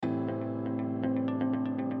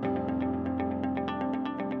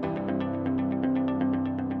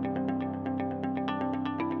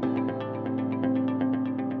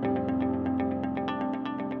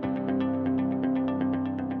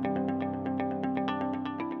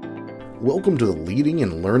Welcome to the Leading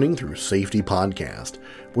and Learning Through Safety podcast,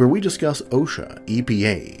 where we discuss OSHA,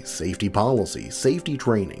 EPA, safety policy, safety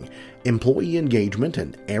training, employee engagement,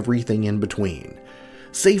 and everything in between.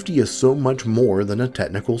 Safety is so much more than a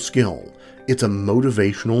technical skill. It's a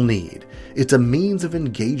motivational need. It's a means of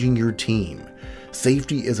engaging your team.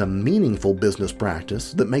 Safety is a meaningful business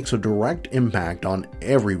practice that makes a direct impact on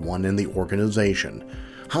everyone in the organization.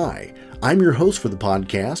 Hi, I'm your host for the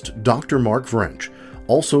podcast, Dr. Mark French,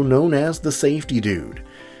 also known as the Safety Dude.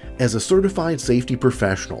 As a certified safety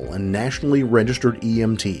professional and nationally registered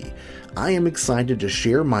EMT, I am excited to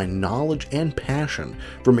share my knowledge and passion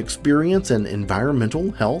from experience in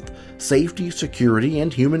environmental, health, safety, security,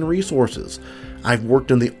 and human resources. I've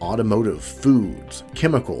worked in the automotive, foods,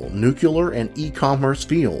 chemical, nuclear, and e-commerce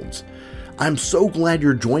fields. I'm so glad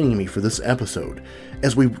you're joining me for this episode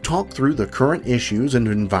as we talk through the current issues in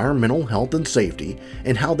environmental health and safety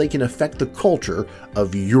and how they can affect the culture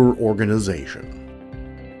of your organization.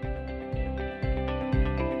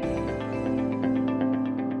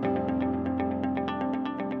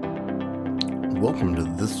 Welcome to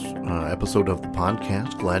this episode of the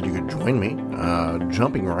podcast. Glad you could join me.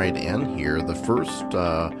 Jumping right in here, the first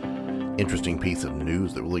interesting piece of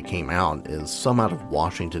news that really came out is some out of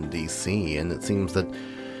Washington, D.C., and it seems that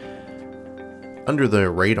under the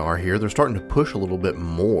radar here, they're starting to push a little bit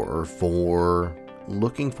more for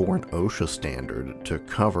looking for an OSHA standard to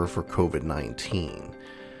cover for COVID-19.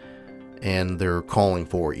 And they're calling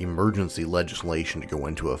for emergency legislation to go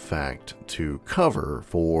into effect to cover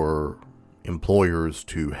for employers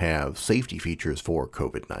to have safety features for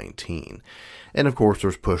COVID-19. And of course,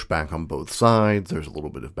 there's pushback on both sides. There's a little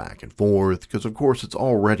bit of back and forth because, of course, it's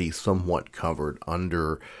already somewhat covered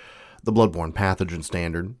under the bloodborne pathogen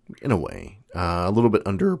standard, in a way. A little bit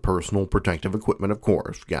under personal protective equipment, of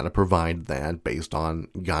course. Got to provide that based on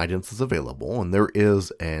guidance that's available. And there is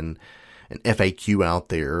an FAQ out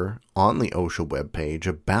there on the OSHA webpage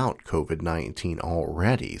about COVID-19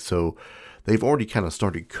 already. So they've already kind of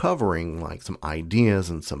started covering like some ideas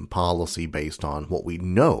and some policy based on what we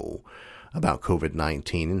know about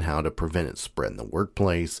COVID-19 and how to prevent its spread in the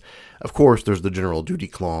workplace. Of course, there's the general duty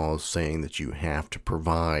clause saying that you have to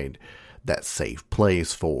provide that safe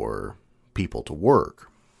place for people to work.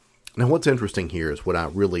 Now, what's interesting here is what I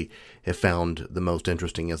really have found the most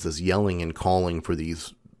interesting is this yelling and calling for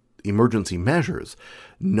these emergency measures,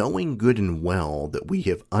 knowing good and well that we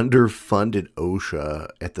have underfunded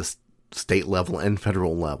OSHA at the state level and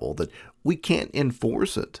federal level, that we can't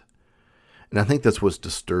enforce it. And I think that's what's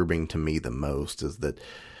disturbing to me the most, is that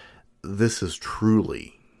this is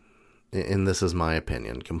truly, and this is my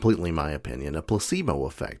opinion, completely my opinion, a placebo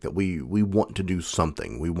effect, that we want to do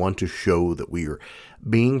something. We want to show that we are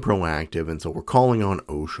being proactive, and so we're calling on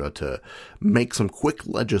OSHA to make some quick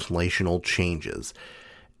legislational changes,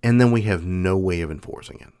 and then we have no way of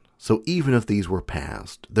enforcing it. So even if these were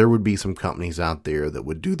passed, there would be some companies out there that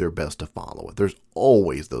would do their best to follow it. There's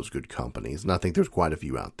always those good companies, and I think there's quite a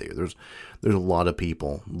few out there. There's a lot of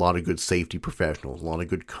people, a lot of good safety professionals, a lot of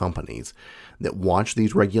good companies that watch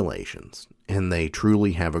these regulations, and they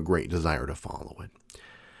truly have a great desire to follow it.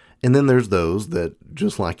 And then there's those that,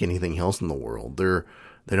 just like anything else in the world,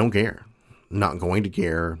 they don't care. Not going to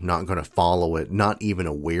care, not going to follow it, not even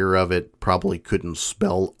aware of it, probably couldn't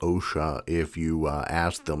spell OSHA if you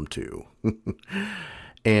asked them to.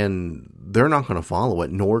 And they're not going to follow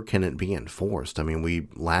it, nor can it be enforced. I mean, we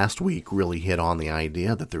last week really hit on the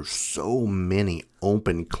idea that there's so many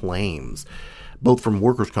open claims, both from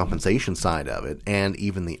workers' compensation side of it and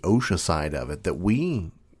even the OSHA side of it, that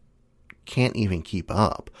we can't even keep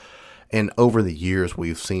up. And over the years,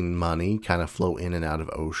 we've seen money kind of flow in and out of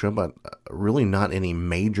OSHA, but really not any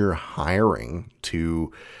major hiring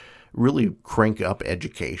to really crank up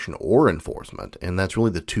education or enforcement. And that's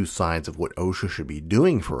really the two sides of what OSHA should be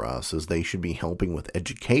doing for us, is they should be helping with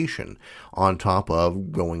education on top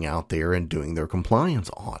of going out there and doing their compliance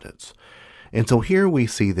audits. And so here we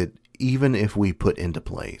see that even if we put into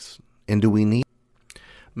place, and do we need?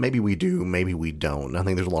 Maybe we do, maybe we don't. I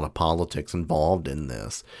think there's a lot of politics involved in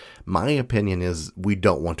this. My opinion is we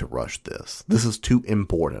don't want to rush this. This is too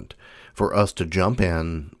important for us to jump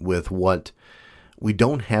in with what we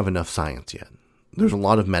don't have enough science yet. There's a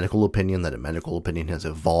lot of medical opinion that a medical opinion has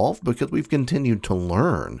evolved because we've continued to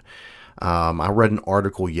learn. I read an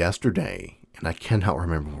article yesterday, and I cannot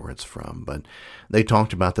remember where it's from, but they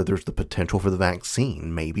talked about that there's the potential for the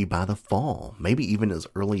vaccine maybe by the fall, maybe even as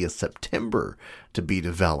early as September to be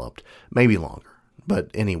developed, maybe longer.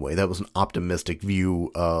 But anyway, that was an optimistic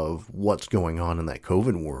view of what's going on in that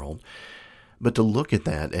COVID world. But to look at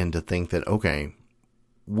that and to think that, okay,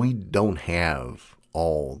 we don't have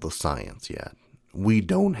all the science yet. We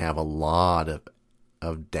don't have a lot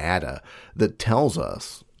of data that tells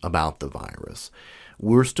us about the virus.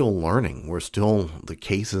 We're still learning. The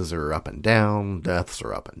cases are up and down, deaths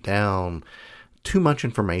are up and down. Too much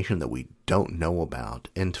information that we don't know about.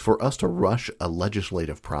 And for us to rush a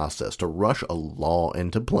legislative process, to rush a law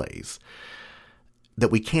into place that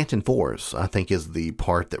we can't enforce, I think is the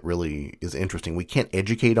part that really is interesting. We can't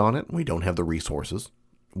educate on it. We don't have the resources.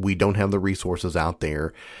 We don't have the resources out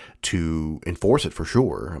there to enforce it for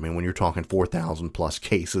sure. I mean, when you're talking 4,000 plus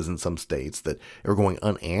cases in some states that are going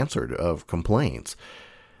unanswered of complaints,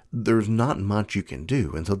 there's not much you can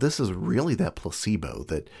do. And so this is really that placebo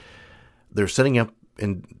that they're setting up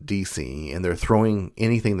in DC and they're throwing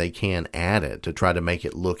anything they can at it to try to make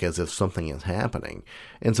it look as if something is happening.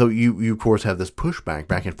 And so you of course have this pushback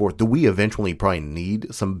back and forth. Do we eventually probably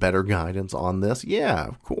need some better guidance on this? Yeah,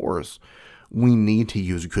 of course. We need to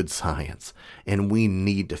use good science and we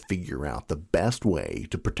need to figure out the best way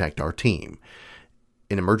to protect our team.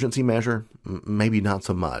 An emergency measure, maybe not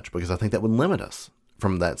so much, because I think that would limit us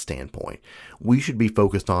from that standpoint. We should be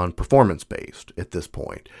focused on performance-based at this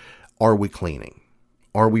point. Are we cleaning?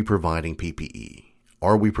 Are we providing PPE?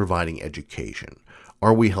 Are we providing education?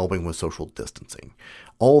 Are we helping with social distancing?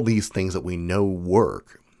 All these things that we know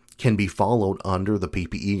work can be followed under the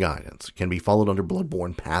PPE guidance, can be followed under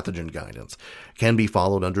bloodborne pathogen guidance, can be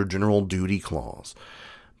followed under general duty clause.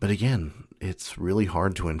 But again, it's really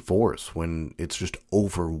hard to enforce when it's just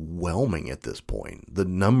overwhelming at this point. The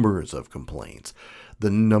numbers of complaints,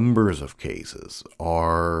 the numbers of cases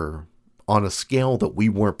are on a scale that we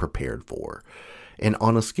weren't prepared for, and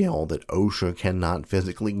on a scale that OSHA cannot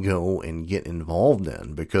physically go and get involved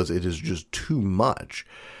in because it is just too much.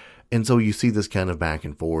 And so you see this kind of back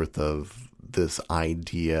and forth of this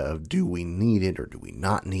idea of do we need it or do we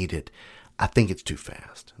not need it? I think it's too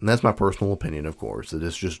fast. And that's my personal opinion, of course, that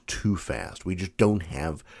it's just too fast. We just don't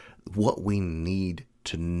have what we need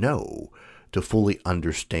to know to fully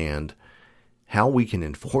understand how we can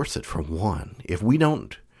enforce it, for one. If we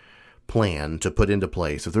don't plan to put into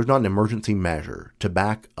place, if there's not an emergency measure to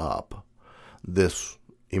back up this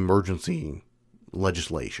emergency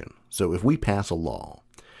legislation, so if we pass a law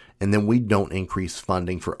and then we don't increase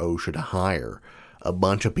funding for OSHA to hire a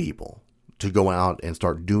bunch of people to go out and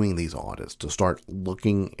start doing these audits, to start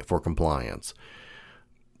looking for compliance,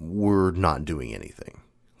 we're not doing anything.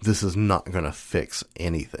 This is not going to fix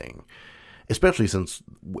anything, especially since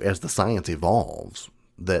as the science evolves,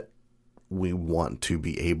 that we want to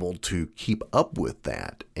be able to keep up with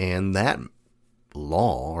that. And that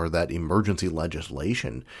law or that emergency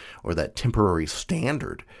legislation or that temporary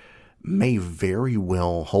standard may very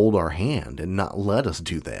well hold our hand and not let us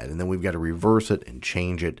do that. And then we've got to reverse it and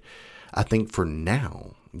change it. I think for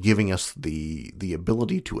now, giving us the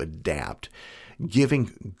ability to adapt,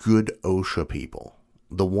 giving good OSHA people,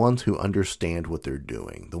 the ones who understand what they're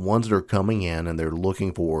doing, the ones that are coming in and they're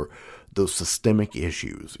looking for those systemic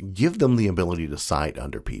issues, give them the ability to cite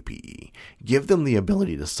under PPE, give them the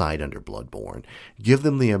ability to cite under bloodborne, give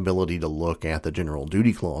them the ability to look at the general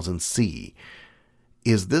duty clause and see,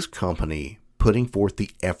 is this company putting forth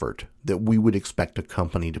the effort that we would expect a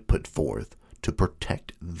company to put forth to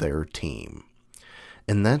protect their team?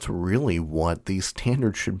 And that's really what these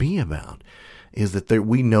standards should be about, is that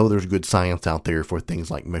we know there's good science out there for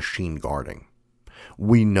things like machine guarding.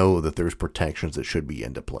 We know that there's protections that should be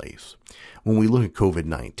into place. When we look at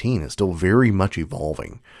COVID-19, it's still very much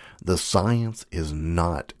evolving. The science is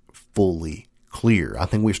not fully clear. I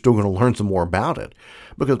think we're still going to learn some more about it.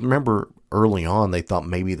 Because remember, early on, they thought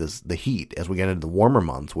maybe the heat, as we get into the warmer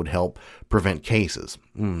months, would help prevent cases.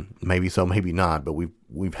 Maybe so, maybe not. But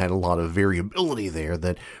we've had a lot of variability there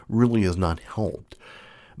that really has not helped.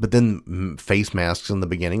 But then face masks in the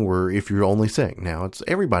beginning were if you're only sick. Now it's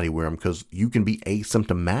everybody wear them because you can be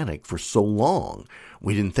asymptomatic for so long.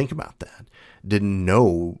 We didn't think about that. Didn't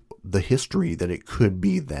know the history that it could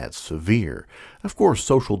be that severe. Of course,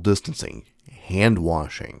 social distancing, hand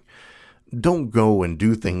washing. Don't go and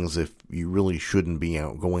do things if you really shouldn't be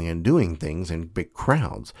out going and doing things in big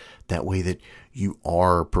crowds. That way that you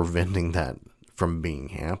are preventing that from being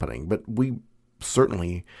happening. But we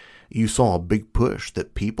certainly... You saw a big push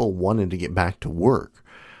that people wanted to get back to work.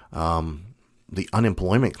 The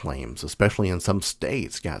unemployment claims, especially in some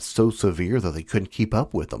states, got so severe that they couldn't keep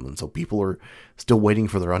up with them. And so people are still waiting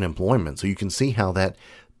for their unemployment. So you can see how that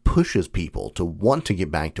pushes people to want to get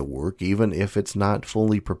back to work, even if it's not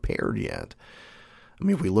fully prepared yet. I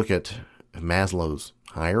mean, if we look at Maslow's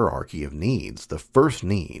hierarchy of needs, the first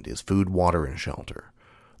need is food, water, and shelter.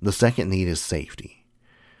 The second need is safety.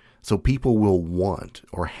 So people will want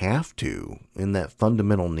or have to, in that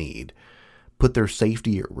fundamental need, put their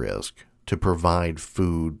safety at risk to provide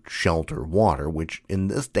food, shelter, water, which in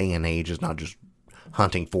this day and age is not just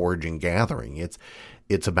hunting, foraging, gathering. It's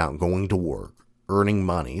about going to work, earning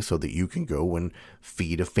money so that you can go and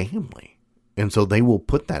feed a family. And so they will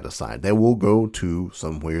put that aside. They will go to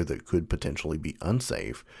somewhere that could potentially be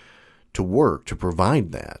unsafe to work, to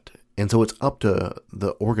provide that. And so it's up to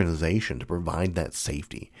the organization to provide that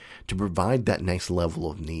safety, to provide that next level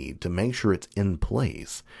of need, to make sure it's in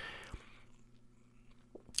place.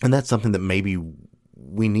 And that's something that maybe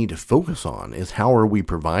we need to focus on, is how are we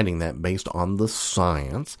providing that based on the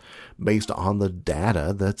science, based on the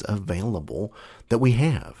data that's available that we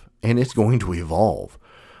have. And it's going to evolve.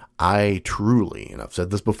 I truly, and I've said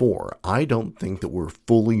this before, I don't think that we're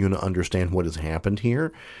fully going to understand what has happened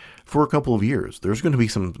here for a couple of years. There's going to be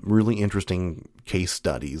some really interesting case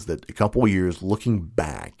studies that a couple of years looking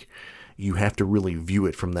back, you have to really view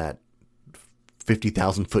it from that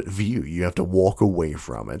 50,000 foot view. You have to walk away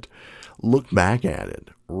from it, look back at it,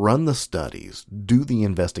 run the studies, do the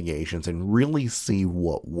investigations, and really see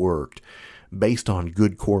what worked based on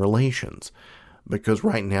good correlations. Because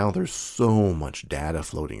right now there's so much data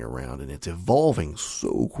floating around and it's evolving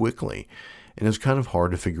so quickly. And it's kind of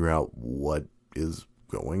hard to figure out what is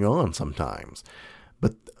going on sometimes.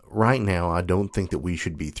 But right now, I don't think that we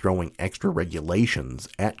should be throwing extra regulations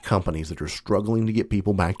at companies that are struggling to get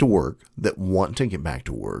people back to work, that want to get back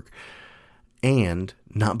to work, and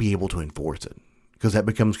not be able to enforce it. Because that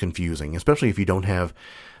becomes confusing, especially if you don't have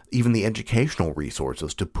even the educational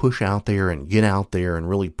resources to push out there and get out there and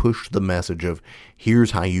really push the message of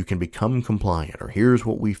here's how you can become compliant, or here's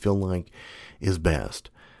what we feel like is best.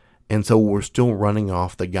 And so we're still running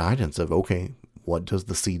off the guidance of, okay, what does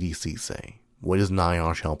the CDC say? What is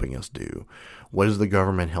NIOSH helping us do? What is the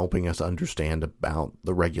government helping us understand about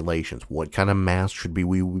the regulations? What kind of mask should we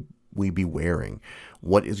be wearing?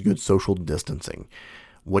 What is good social distancing?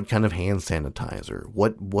 What kind of hand sanitizer?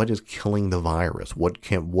 What is killing the virus? What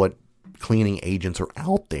cleaning agents are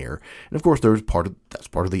out there? And of course, that's part of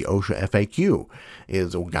the OSHA FAQ,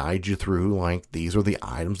 is it'll guide you through, like, these are the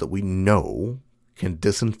items that we know can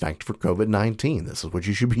disinfect for COVID-19. This is what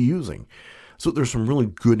you should be using. So there's some really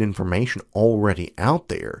good information already out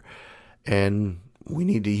there, and we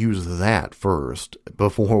need to use that first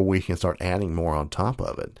before we can start adding more on top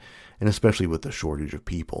of it. And especially with the shortage of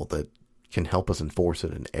people that can help us enforce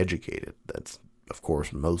it and educate it. That's, of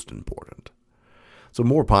course, most important. So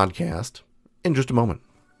more podcast in just a moment.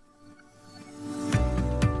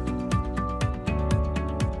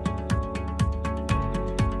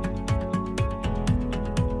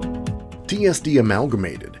 TSD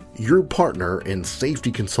Amalgamated, your partner in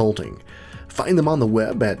safety consulting. Find them on the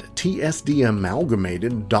web at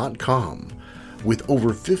tsdamalgamated.com. With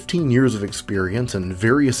over 15 years of experience in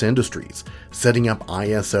various industries, setting up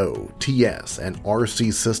ISO, TS, and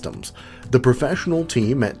RC systems, the professional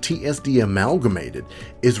team at TSD Amalgamated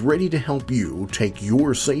is ready to help you take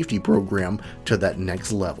your safety program to that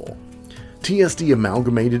next level. TSD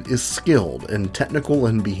Amalgamated is skilled in technical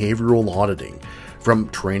and behavioral auditing, from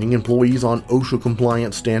training employees on OSHA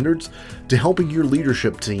compliance standards to helping your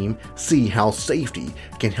leadership team see how safety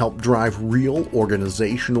can help drive real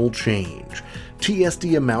organizational change.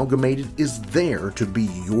 TSD Amalgamated is there to be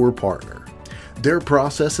your partner. Their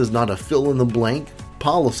process is not a fill-in-the-blank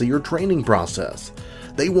policy or training process.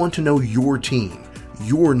 They want to know your team,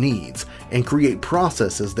 your needs, and create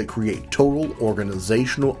processes that create total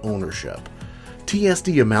organizational ownership.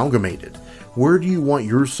 TSD Amalgamated. Where do you want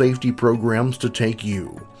your safety programs to take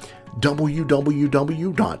you?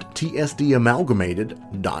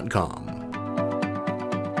 www.tsdamalgamated.com.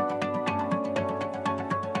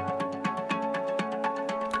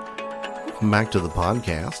 Welcome back to the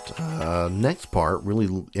podcast. Next part,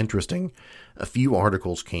 really interesting. A few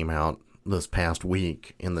articles came out this past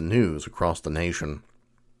week in the news across the nation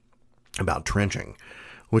about trenching,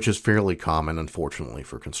 which is fairly common, unfortunately,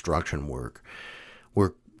 for construction work,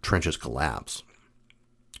 where trenches collapse.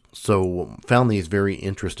 So found these very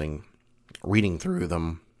interesting, reading through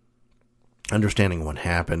them, understanding what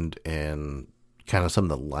happened, and kind of some of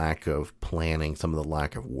the lack of planning, some of the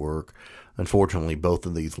lack of work. Unfortunately, both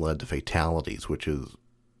of these led to fatalities, which is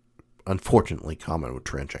unfortunately common with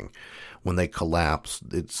trenching. When they collapse,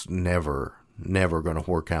 it's never going to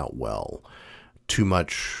work out well. Too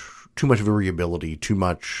much variability, too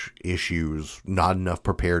much issues, not enough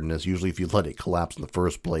preparedness. Usually if you let it collapse in the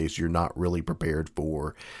first place, you're not really prepared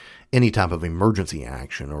for any type of emergency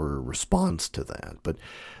action or response to that. But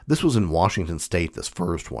this was in Washington State, this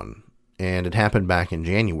first one, and it happened back in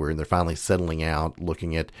January, and they're finally settling out,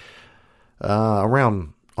 looking at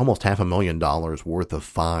around almost $500,000 worth of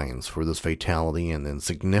fines for this fatality and then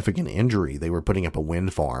significant injury. They were putting up a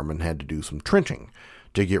wind farm and had to do some trenching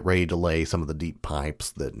to get ready to lay some of the deep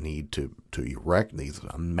pipes that need to erect these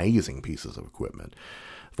amazing pieces of equipment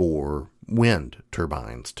for wind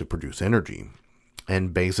turbines to produce energy.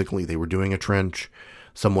 And basically they were doing a trench.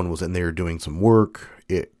 Someone was in there doing some work.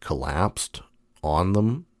 It collapsed on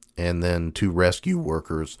them. And then two rescue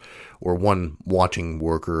workers, or one watching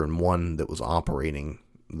worker and one that was operating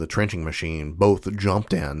the trenching machine, both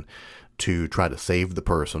jumped in to try to save the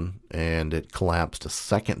person, and it collapsed a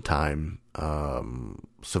second time,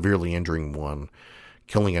 severely injuring one,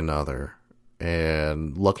 killing another.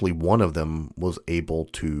 And luckily one of them was able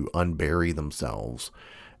to unbury themselves,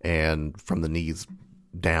 and from the knees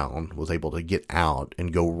down was able to get out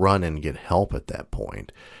and go run and get help at that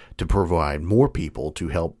point to provide more people to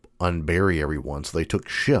help unbury everyone. So they took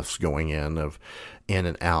shifts going in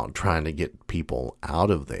and out trying to get people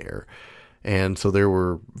out of there. And so there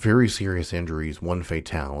were very serious injuries, one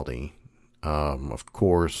fatality. Of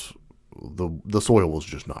course, the soil was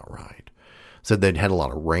just not right. Said they'd had a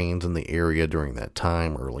lot of rains in the area during that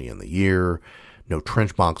time, early in the year. No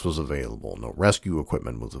trench box was available. No rescue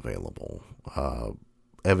equipment was available.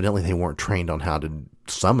 Evidently, they weren't trained on how to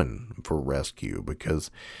summon for rescue,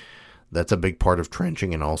 because that's a big part of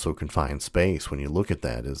trenching and also confined space. When you look at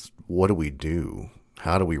that, is what do we do?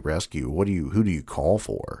 How do we rescue? Who do you call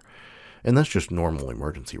for? And that's just normal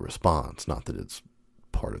emergency response. Not that it's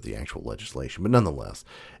part of the actual legislation, but nonetheless,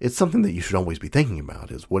 it's something that you should always be thinking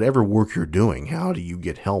about, is whatever work you're doing, how do you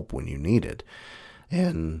get help when you need it?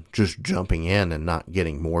 And just jumping in and not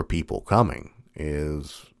getting more people coming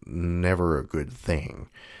is never a good thing.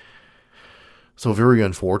 So very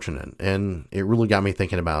unfortunate. And it really got me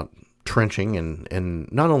thinking about trenching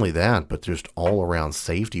and not only that, but just all around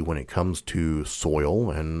safety when it comes to soil,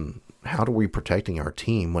 and how are we protecting our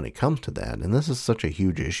team when it comes to that. And this is such a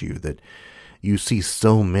huge issue that you see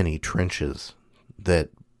so many trenches that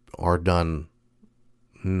are done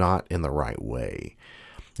not in the right way.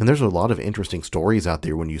 And there's a lot of interesting stories out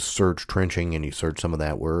there when you search trenching and you search some of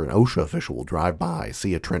that, where an OSHA official will drive by,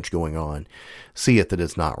 see a trench going on, see it that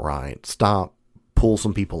it's not right, stop, pull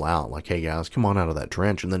some people out, like, hey guys, come on out of that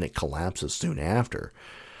trench, and then it collapses soon after.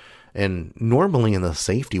 And normally in the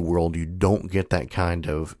safety world, you don't get that kind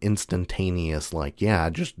of instantaneous, like, yeah,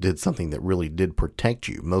 I just did something that really did protect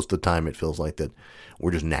you. Most of the time it feels like that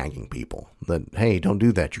we're just nagging people, that, hey, don't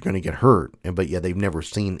do that, you're going to get hurt. But yeah, they've never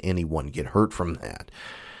seen anyone get hurt from that.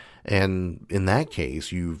 And in that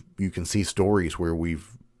case, you can see stories where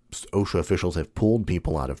OSHA officials have pulled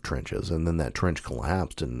people out of trenches, and then that trench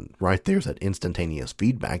collapsed, and right there's that instantaneous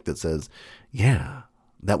feedback that says, yeah,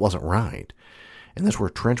 that wasn't right. And that's where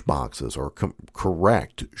trench boxes or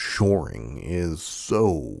correct shoring is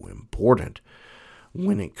so important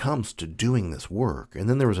when it comes to doing this work. And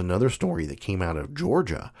then there was another story that came out of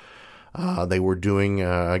Georgia. They were doing,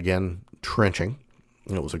 again, trenching.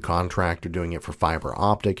 It was a contractor doing it for fiber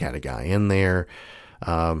optic, had a guy in there,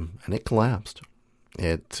 and it collapsed.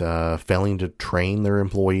 It failing to train their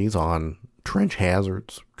employees on trench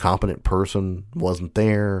hazards. Competent person wasn't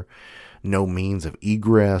there. No means of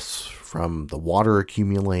egress from the water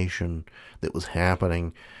accumulation that was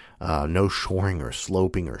happening. No shoring or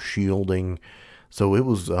sloping or shielding. So it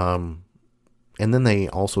was, and then they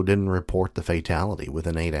also didn't report the fatality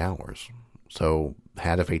within 8 hours. So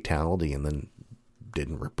had a fatality and then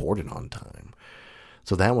didn't report it on time.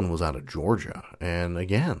 So that one was out of Georgia. And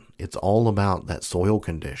again, it's all about that soil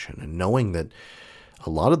condition and knowing that a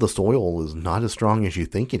lot of the soil is not as strong as you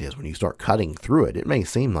think it is when you start cutting through it. It may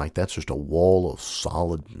seem like that's just a wall of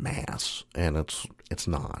solid mass, and it's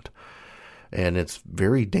not. And it's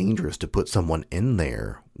very dangerous to put someone in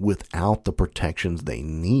there without the protections they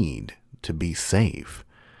need to be safe.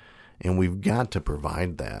 And we've got to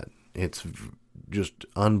provide that. It's just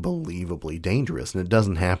unbelievably dangerous, and it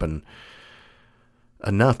doesn't happen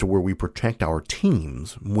enough to where we protect our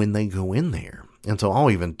teams when they go in there. And so I'll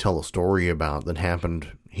even tell a story about that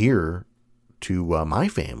happened here to my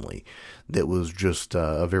family that was just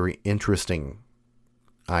a very interesting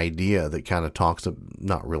idea that kind of talks of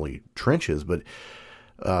not really trenches, but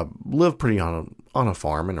live pretty on a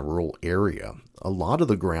farm in a rural area. A lot of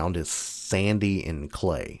the ground is sandy and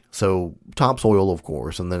clay. So topsoil, of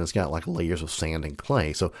course, and then it's got like layers of sand and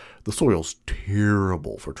clay. So the soil's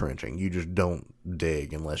terrible for trenching. You just don't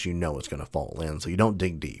dig unless you know it's going to fall in. So you don't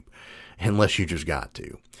dig deep unless you just got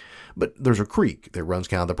to. But there's a creek that runs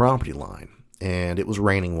kind of the property line. And it was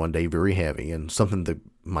raining one day very heavy, and something that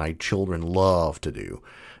my children love to do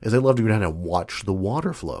is they love to go down and watch the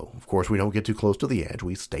water flow. Of course, we don't get too close to the edge.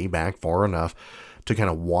 We stay back far enough to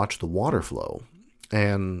kind of watch the water flow.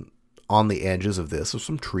 And on the edges of this are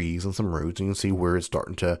some trees and some roots, and you can see where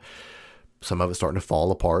some of it's starting to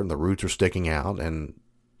fall apart and the roots are sticking out, and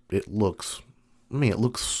it looks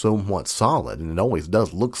somewhat solid, and it always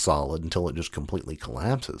does look solid until it just completely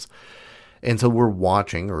collapses. And so we're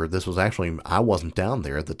watching, or this was actually, I wasn't down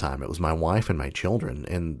there at the time. It was my wife and my children.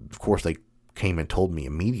 And of course they came and told me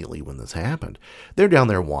immediately when this happened. They're down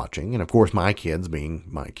there watching. And of course my kids, being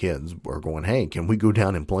my kids, are going, hey, can we go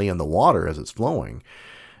down and play in the water as it's flowing?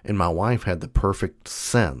 And my wife had the perfect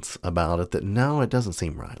sense about it that no, it doesn't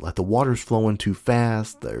seem right. Like the water's flowing too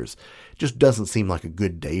fast. Just doesn't seem like a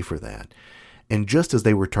good day for that. And just as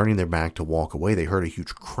they were turning their back to walk away, they heard a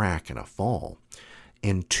huge crack and a fall.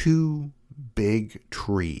 And two big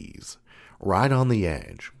trees right on the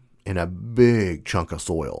edge, and a big chunk of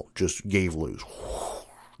soil just gave loose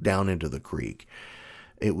down into the creek.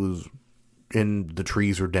 And the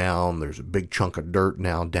trees are down. There's a big chunk of dirt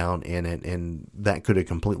now down in it, and that could have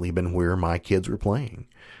completely been where my kids were playing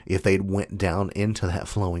if they'd went down into that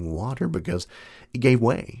flowing water, because it gave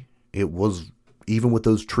way. It was, even with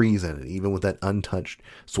those trees in it, even with that untouched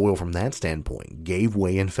soil from that standpoint, gave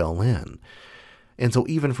way and fell in. And so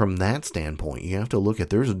even from that standpoint, you have to look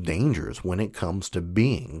at, there's dangers when it comes to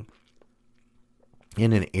being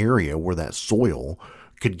in an area where that soil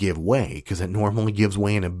could give way, because it normally gives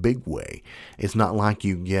way in a big way. It's not like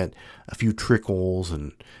you get a few trickles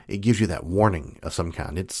and it gives you that warning of some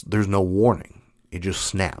kind. There's no warning. It just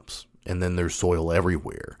snaps, and then there's soil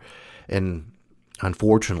everywhere. And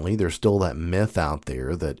unfortunately, there's still that myth out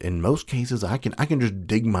there that in most cases I can just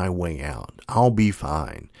dig my way out. I'll be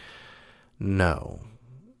fine. No.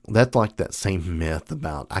 That's like that same myth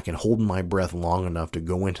about I can hold my breath long enough to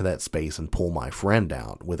go into that space and pull my friend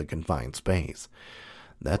out with a confined space.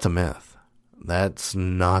 That's a myth. That's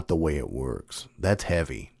not the way it works. That's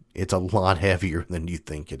heavy. It's a lot heavier than you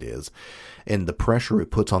think it is. And the pressure it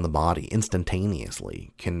puts on the body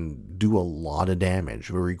instantaneously can do a lot of damage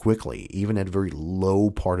very quickly, even at a very low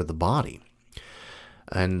part of the body.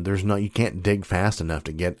 And you can't dig fast enough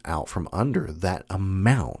to get out from under that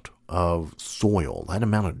amount of soil, that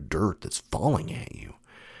amount of dirt that's falling at you.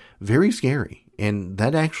 Very scary. And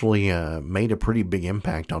that actually made a pretty big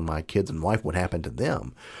impact on my kids and wife, what happened to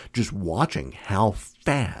them, just watching how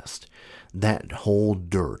fast that whole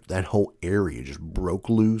dirt, that whole area just broke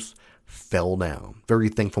loose, fell down. Very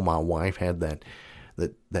thankful my wife had that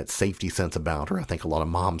safety sense about her. I think a lot of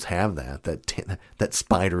moms have that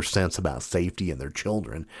spider sense about safety and their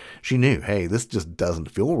children. She knew, hey, this just doesn't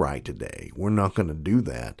feel right today. We're not going to do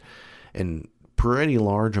that. And pretty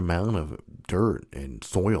large amount of dirt and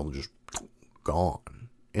soil just gone.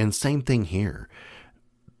 And same thing here.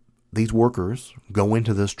 These workers go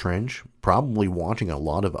into this trench, probably watching a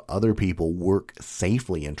lot of other people work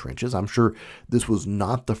safely in trenches. I'm sure this was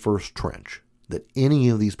not the first trench that any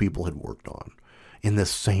of these people had worked on in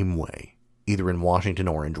this same way, either in Washington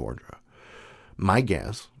or in Georgia. My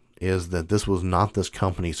guess is that this was not this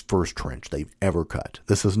company's first trench they've ever cut.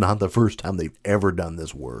 This is not the first time they've ever done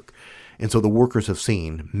this work. And so the workers have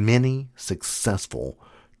seen many successful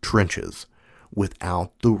trenches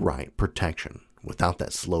without the right protection, without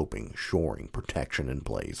that sloping, shoring protection in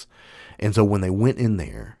place. And so when they went in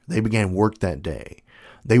there, they began work that day.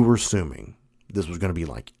 They were assuming this was going to be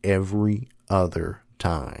like every other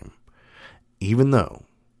time. Even though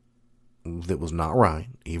it was not right,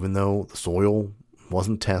 even though the soil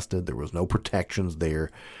wasn't tested, there was no protections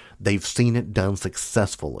there, they've seen it done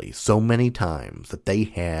successfully so many times that they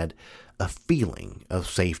had a feeling of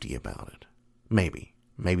safety about it.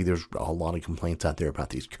 Maybe there's a lot of complaints out there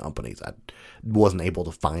about these companies. I wasn't able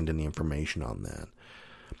to find any information on that.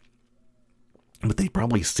 But they've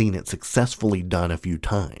probably seen it successfully done a few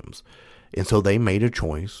times. And so they made a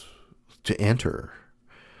choice to enter.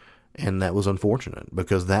 And that was unfortunate,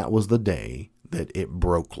 because that was the day that it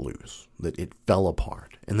broke loose, that it fell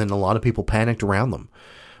apart. And then a lot of people panicked around them,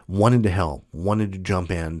 wanted to help, wanted to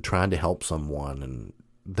jump in, trying to help someone. And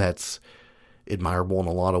that's admirable in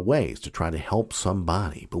a lot of ways, to try to help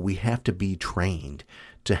somebody. But we have to be trained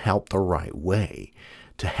to help the right way,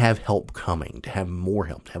 to have help coming, to have more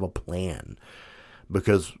help, to have a plan.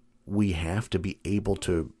 Because we have to be able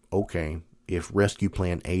to, okay, if rescue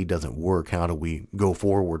plan A doesn't work, how do we go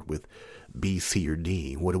forward with B, C, or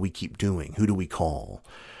D? What do we keep doing? Who do we call?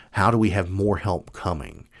 How do we have more help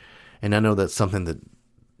coming? And I know that's something that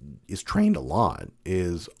is trained a lot,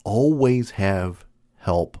 is always have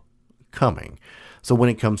help coming. So when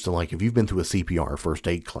it comes to, like, if you've been through a CPR first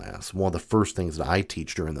aid class, one of the first things that I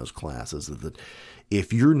teach during those classes is that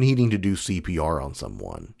if you're needing to do CPR on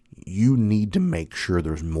someone, you need to make sure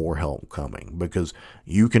there's more help coming, because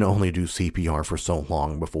you can only do CPR for so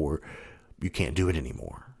long before you can't do it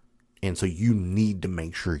anymore. And so you need to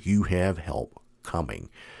make sure you have help coming.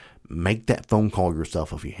 Make that phone call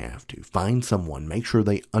yourself if you have to. Find someone. Make sure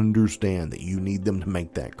they understand that you need them to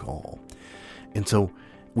make that call. And so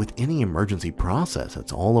with any emergency process,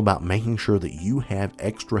 it's all about making sure that you have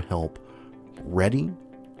extra help ready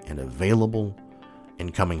and available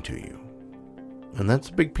and coming to you. And that's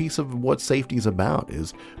a big piece of what safety is about,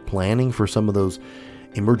 is planning for some of those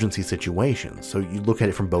emergency situations. So you look at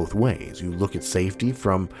it from both ways. You look at safety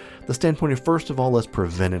from the standpoint of, first of all, let's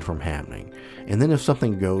prevent it from happening. And then if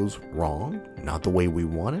something goes wrong, not the way we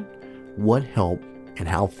want it, what help and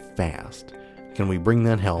how fast can we bring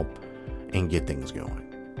that help and get things going?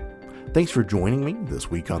 Thanks for joining me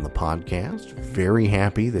this week on the podcast. Very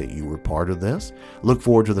happy that you were part of this. Look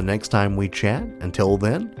forward to the next time we chat. Until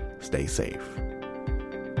then, stay safe.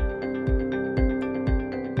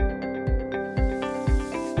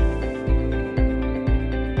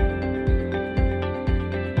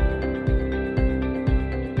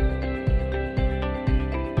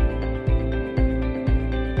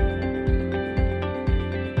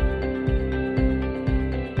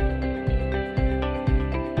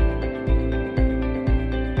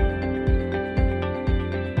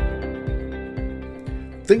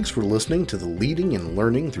 Thanks for listening to the Leading and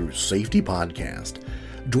Learning Through Safety podcast.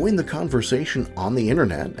 Join the conversation on the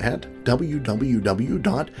internet at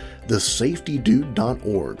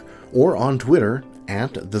www.thesafetydude.org or on Twitter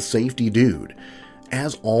at thesafetydude.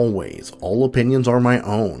 As always, all opinions are my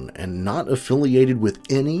own and not affiliated with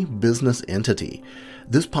any business entity.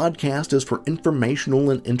 This podcast is for informational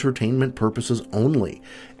and entertainment purposes only.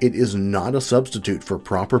 It is not a substitute for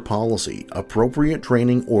proper policy, appropriate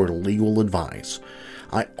training, or legal advice.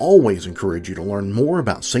 I always encourage you to learn more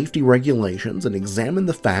about safety regulations and examine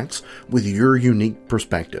the facts with your unique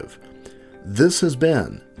perspective. This has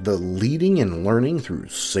been the Leading and Learning Through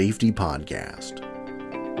Safety podcast.